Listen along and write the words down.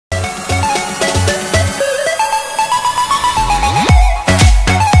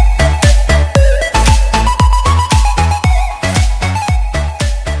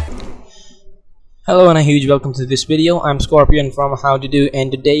a huge welcome to this video. I'm Scorpion from How To Do,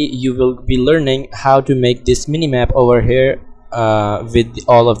 and today you will be learning how to make this minimap over here with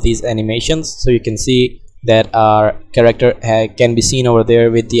all of these animations. So you can see that our character can be seen over there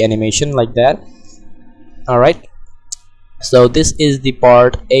with the animation like that. Alright, so this is the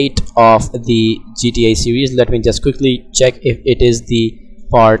part 8 of the GTA series. Let me just quickly check if it is the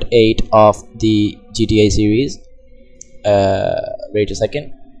part 8 of the GTA series. Wait a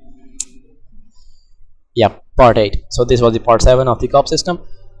second. Yeah, part 8. So this was the part 7 of the cop system.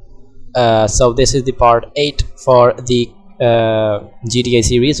 So this is the part 8 for the GTA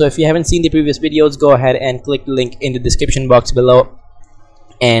series. So if you haven't seen the previous videos, go ahead and click the link in the description box below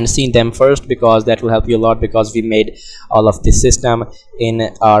and see them first, because that will help you a lot, because we made all of this system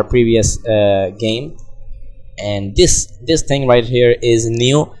in our previous game. And this thing right here is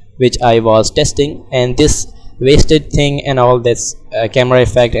new, which I was testing, and this wasted thing and all this camera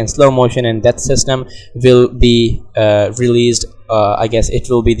effect and slow motion and that system will be released. I guess it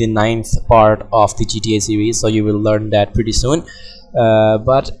will be the 9th part of the GTA series, so you will learn that pretty soon.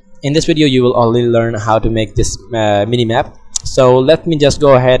 But in this video you will only learn how to make this minimap. So let me just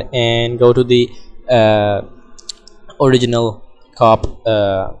go ahead and go to the original cop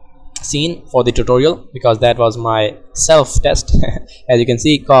scene for the tutorial, because that was my self-test. As you can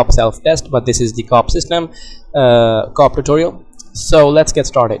see, cop self-test, but this is the cop system cop tutorial. So let's get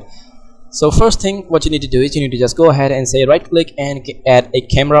started. So first thing what you need to do is you need to just go ahead and say right click and add a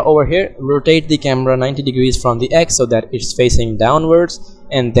camera over here. Rotate the camera 90 degrees from the X so that it's facing downwards,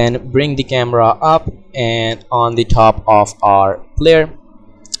 and then bring the camera up and on the top of our player.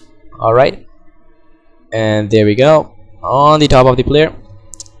 Alright, and there we go, on the top of the player,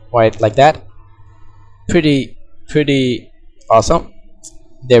 right like that. Pretty awesome.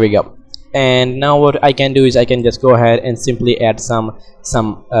 There we go. And now what I can do is I can just go ahead and simply add some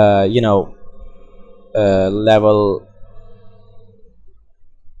level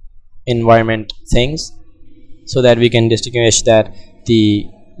environment things, so that we can distinguish that the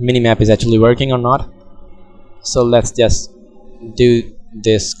minimap is actually working or not. So let's just do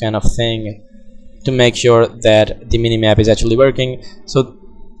this kind of thing to make sure that the minimap is actually working. So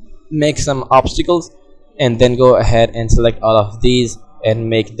make some obstacles and then go ahead and select all of these and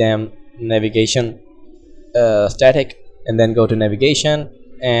make them navigation static, and then go to navigation.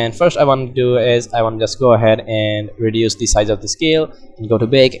 And first I want to do is I want to just go ahead and reduce the size of the scale and go to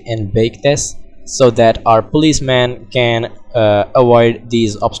bake and bake this, so that our policeman can avoid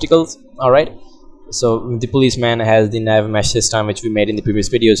these obstacles. Alright, so the policeman has the nav mesh system which we made in the previous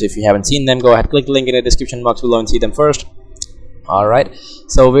videos. If you haven't seen them, go ahead, click the link in the description box below and see them first. Alright,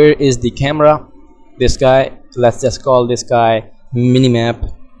 so where is the camera? This guy, let's just call this guy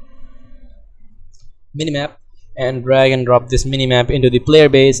minimap, and drag and drop this minimap into the player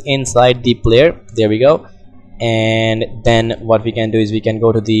base inside the player. There we go. And then what we can do is we can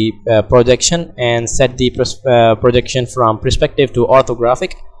go to the projection and set the projection from perspective to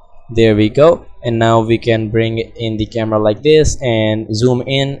orthographic. There we go. And now we can bring in the camera like this and zoom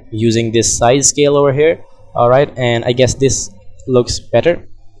in using this size scale over here. Alright, and I guess this looks better.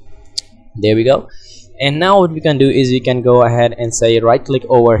 There we go. And now what we can do is we can go ahead and say right click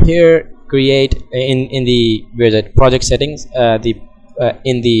over here, create in the where's it, project settings,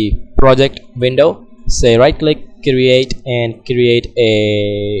 in the project window, say right click, create, and create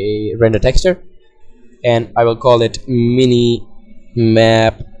a render texture, and I will call it mini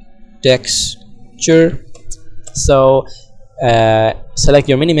map texture. So select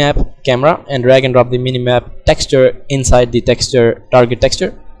your minimap camera and drag and drop the minimap texture inside the texture target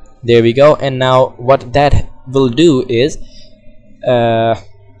texture. There we go. And now what that will do is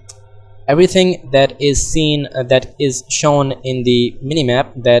everything that is seen, that is shown in the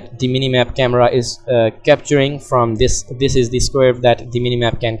minimap, that the minimap camera is capturing from this is the square that the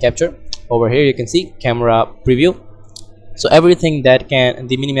minimap can capture. Over here you can see camera preview. So everything that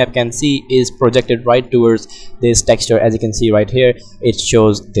the minimap can see is projected right towards this texture. As you can see right here, it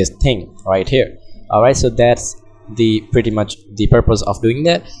shows this thing right here. Alright, so that's pretty much the purpose of doing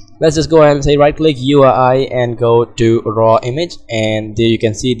that. Let's just go ahead and say right click UI and go to raw image, and there you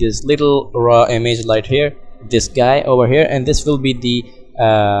can see this little raw image right here, this guy over here, and this will be the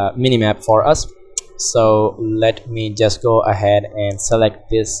minimap for us. So let me just go ahead and select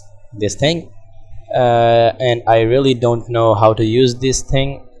this thing, and I really don't know how to use this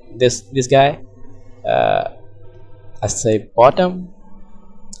thing, this guy. I say bottom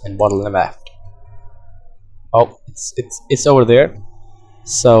and bottom left. Oh, it's over there.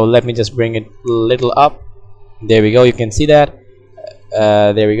 So let me just bring it a little up. There we go, you can see that.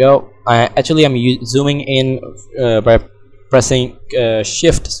 There we go. I'm zooming in by pressing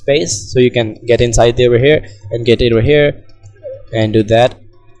shift space, so you can get inside over here and get it over here and do that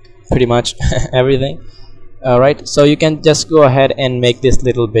pretty much everything. Alright, so you can just go ahead and make this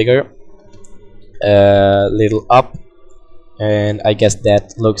little bigger, little up, and I guess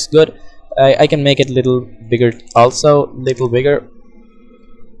that looks good. I can make it little bigger also, little bigger,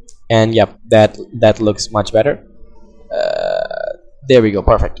 and yep, that looks much better. There we go,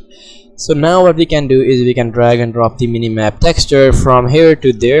 perfect. So now what we can do is we can drag and drop the minimap texture from here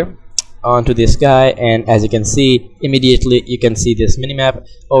to there onto this guy, and as you can see, immediately you can see this minimap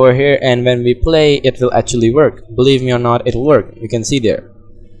over here, and when we play it will actually work. Believe me or not, it will work. You can see there.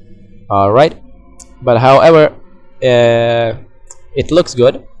 Alright, but however, it looks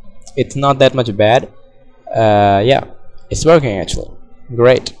good. It's not that much bad. Yeah, it's working actually.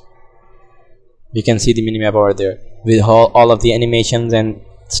 Great. You can see the minimap over there with all of the animations and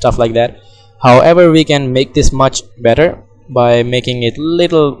stuff like that. However, we can make this much better by making it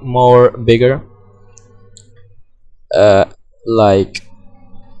little more bigger, like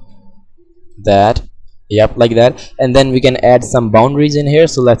that. Yep, like that. And then we can add some boundaries in here.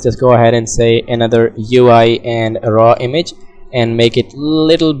 So let's just go ahead and say another UI and raw image and make it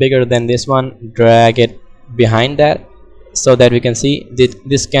little bigger than this one. Drag it behind that so that we can see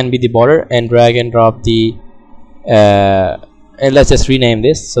this can be the border, and drag and drop the and let's just rename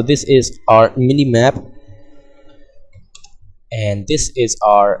this. So this is our minimap, and this is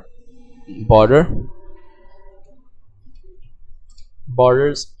our borders.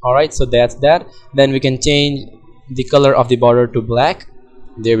 Alright, so that's that. Then we can change the color of the border to black.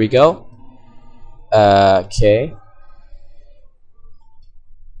 There we go. Okay,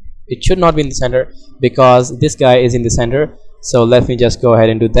 it should not be in the center because this guy is in the center, so let me just go ahead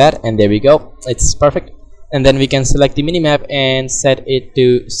and do that, and there we go, it's perfect. And then we can select the minimap and set it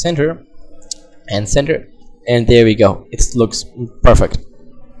to center and center, and there we go, it looks perfect.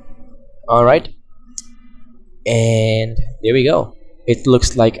 Alright, and there we go, it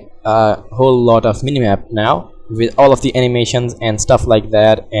looks like a whole lot of minimap now with all of the animations and stuff like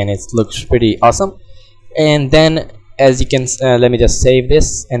that, and it looks pretty awesome. And then as you can let me just save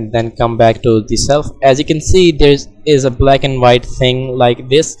this and then come back to the self. As you can see, there is a black and white thing like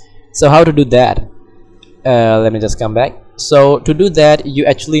this. So how to do that? Let me just come back. So to do that, you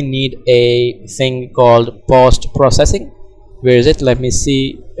actually need a thing called post processing. Where is it? Let me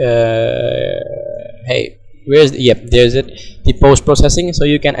see. Hey, where is it? Yep, there's it, the post processing. So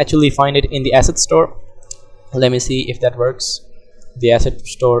you can actually find it in the asset store. Let me see if that works, the asset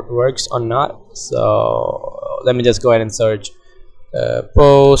store works or not. So let me just go ahead and search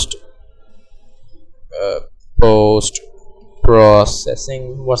post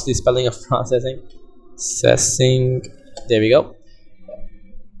processing. What's the spelling of processing? There we go.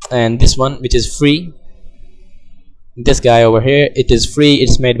 And this one, which is free, this guy over here, it is free.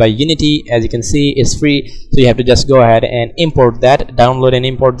 It's made by Unity. As you can see, it's free, so you have to just go ahead and import that, download and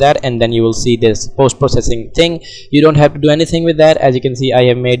import that, and then you will see this post-processing thing. You don't have to do anything with that. As you can see, I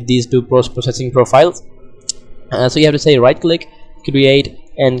have made these two post-processing profiles. So you have to say right click, create,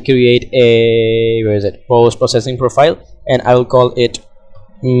 and create a, where is it, post-processing profile, and I will call it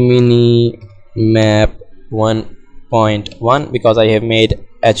minimap 1.1 because I have made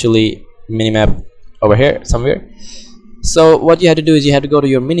actually minimap over here somewhere. So what you have to do is you have to go to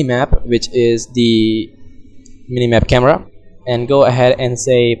your minimap, which is the minimap camera, and go ahead and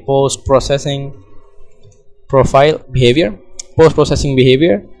say post-processing profile behavior, post-processing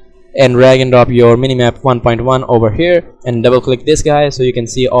behavior, and drag and drop your minimap 1.1 over here and double click this guy so you can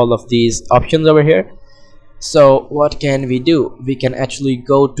see all of these options over here. So what can we do? We can actually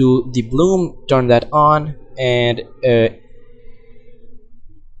go to the bloom, turn that on, and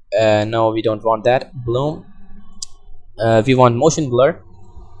no, we don't want that bloom. We want motion blur.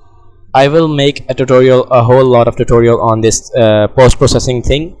 I will make a tutorial, a whole lot of tutorial on this post-processing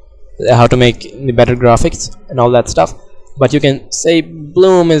thing, how to make the better graphics and all that stuff. But you can say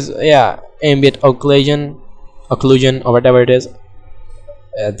bloom is, yeah, ambient occlusion or whatever it is.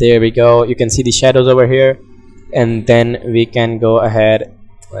 There we go, you can see the shadows over here, and then we can go ahead,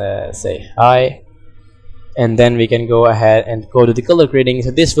 say hi, and then we can go ahead and go to the color grading.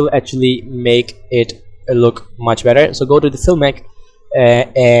 So this will actually make it look much better. So go to the filmic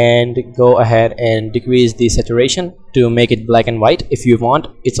and go ahead and decrease the saturation to make it black and white if you want.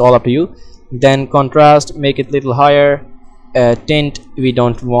 It's all up to you. Then contrast, make it little higher. Tint, we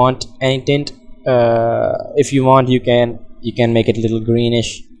don't want any tint. If you want, you can make it a little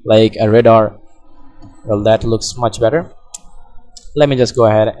greenish like a radar. Well, that looks much better. Let me just go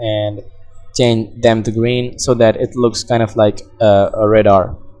ahead and change them to green so that it looks kind of like a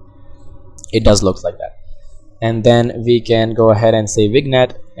radar. It does look like that. and then we can go ahead and say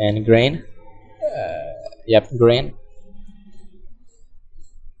vignette and grain. Yep, grain.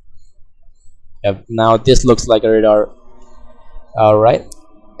 Yep, now this looks like a radar. Alright,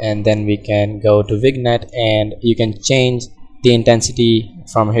 and then we can go to vignette, and you can change the intensity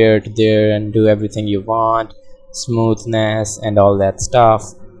from here to there and do everything you want, smoothness and all that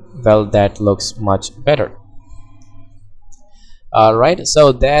stuff. Well, that looks much better. Alright,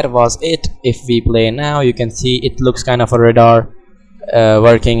 so that was it. If we play now, you can see it looks kind of a radar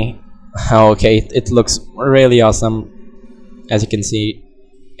working. Okay, it looks really awesome, as you can see.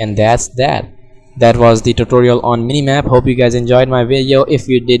 And that's that was the tutorial on minimap. Hope you guys enjoyed my video. If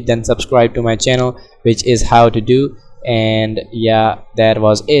you did, then subscribe to my channel, which is how to do. And yeah, that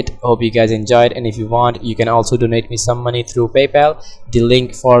was it. Hope you guys enjoyed, and if you want, you can also donate me some money through PayPal. The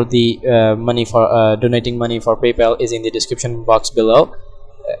link for the money for donating money for PayPal is in the description box below.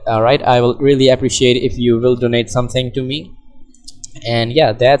 Alright, I will really appreciate if you will donate something to me. And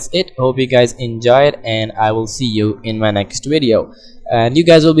yeah, that's it. Hope you guys enjoyed, and I will see you in my next video. And you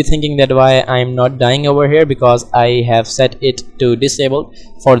guys will be thinking that why I'm not dying over here, because I have set it to disabled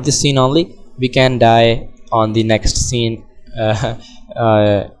for this scene only. We can die on the next scene.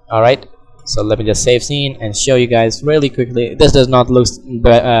 Alright, so let me just save scene and show you guys really quickly. This does not look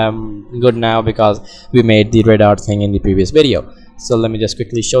good now because we made the radar thing in the previous video. So let me just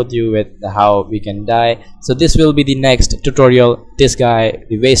quickly show you with how we can die. So this will be the next tutorial. This guy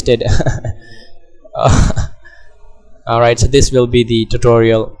we wasted. Alright, so this will be the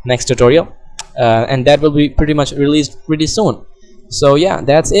tutorial, next tutorial, and that will be pretty much released pretty soon. So yeah,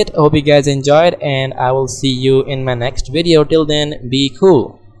 that's it. Hope you guys enjoyed, and I will see you in my next video. Till then, be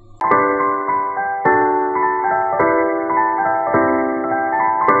cool.